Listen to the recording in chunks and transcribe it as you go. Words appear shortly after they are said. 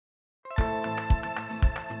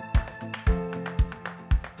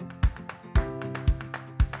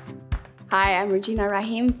Hi, I'm Regina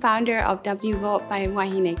Rahim, founder of W Vault by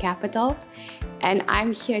Wahine Capital, and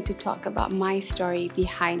I'm here to talk about my story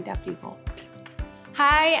behind W Vault.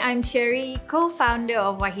 Hi, I'm Sherry, co-founder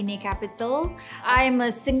of Wahine Capital. I'm a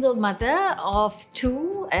single mother of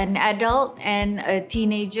two, an adult and a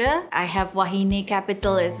teenager. I have Wahine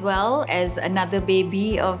Capital as well as another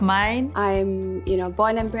baby of mine. I'm,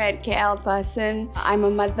 born and bred KL person. I'm a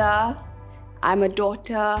mother, I'm a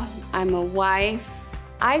daughter, I'm a wife.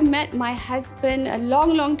 I met my husband a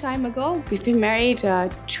long time ago. We've been married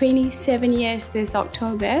 27 years this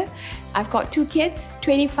October. I've got two kids,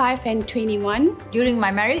 25 and 21. During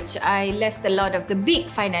my marriage, I left a lot of the big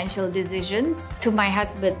financial decisions to my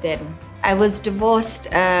husband then. I was divorced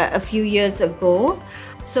a few years ago.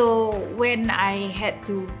 So when I had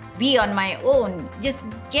to be on my own, just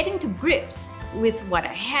getting to grips with what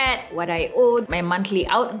I had, what I owed, my monthly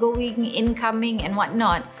outgoing, incoming and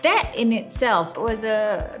whatnot. That in itself was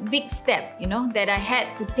a big step, that I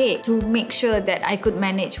had to take to make sure that I could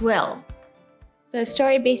manage well. The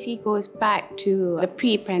story basically goes back to the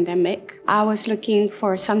pre-pandemic. I was looking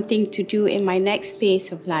for something to do in my next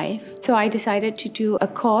phase of life. So I decided to do a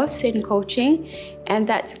course in coaching, and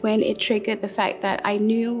that's when it triggered the fact that I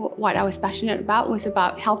knew what I was passionate about was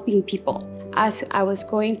about helping people. As I was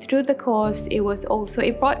going through the course,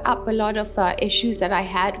 it brought up a lot of issues that I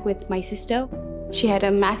had with my sister. She had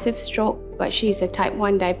a massive stroke, but she's a type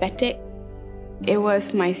 1 diabetic. It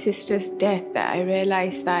was my sister's death that I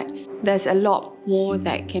realized that there's a lot more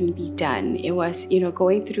that can be done. It was,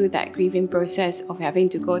 going through that grieving process of having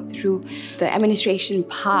to go through the administration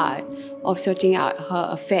part of sorting out her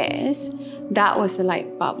affairs. That was the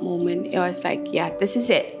light bulb moment. It was like, yeah, this is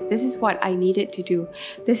it. This is what I needed to do.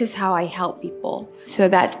 This is how I help people. So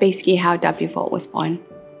that's basically how W Vault was born.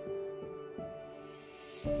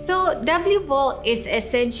 So W Vault is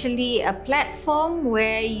essentially a platform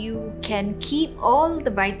where you can keep all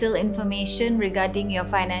the vital information regarding your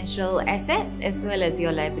financial assets as well as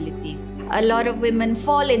your liabilities. A lot of women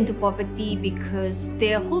fall into poverty because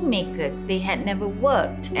they're homemakers. They had never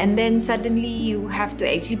worked. And then suddenly you have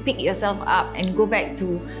to actually pick yourself up and go back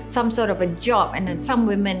to some sort of a job. And then some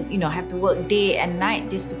women, have to work day and night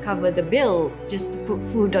just to cover the bills, just to put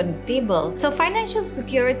food on the table. So financial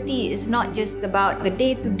security is not just about the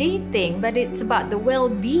day-to-day thing, but it's about the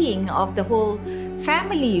well-being of the whole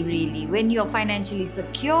family, really. When you're financially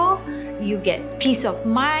secure, you get peace of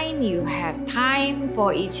mind, you have time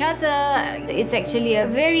for each other. It's actually a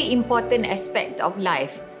very important aspect of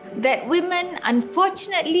life that women,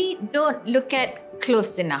 unfortunately, don't look at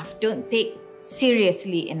close enough, don't take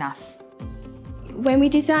seriously enough. When we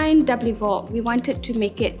designed W Vault, we wanted to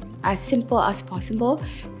make it as simple as possible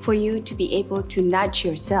for you to be able to nudge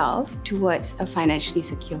yourself towards a financially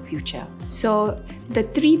secure future. So the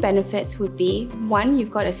three benefits would be, one,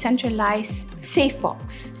 you've got a centralized safe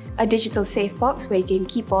box, a digital safe box where you can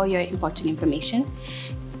keep all your important information.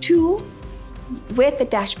 Two, with the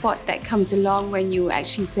dashboard that comes along when you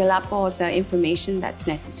actually fill up all the information that's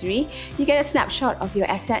necessary, you get a snapshot of your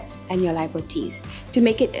assets and your liabilities to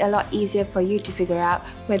make it a lot easier for you to figure out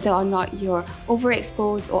whether or not you're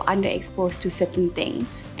overexposed or underexposed to certain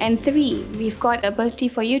things. And three, we've got the ability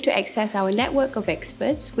for you to access our network of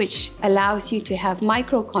experts, which allows you to have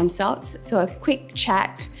micro consults, so a quick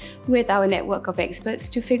chat with our network of experts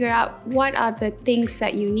to figure out what are the things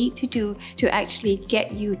that you need to do to actually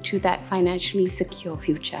get you to that financially secure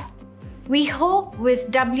future. We hope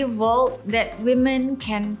with W Vault that women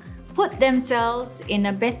can put themselves in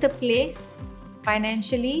a better place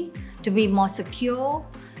financially, to be more secure,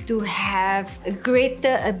 to have a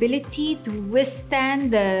greater ability to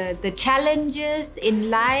withstand the challenges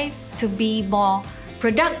in life, to be more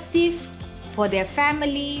productive for their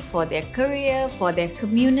family, for their career, for their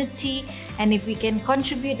community. And if we can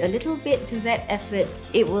contribute a little bit to that effort,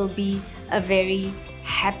 it will be a very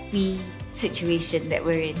happy situation that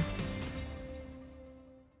we're in.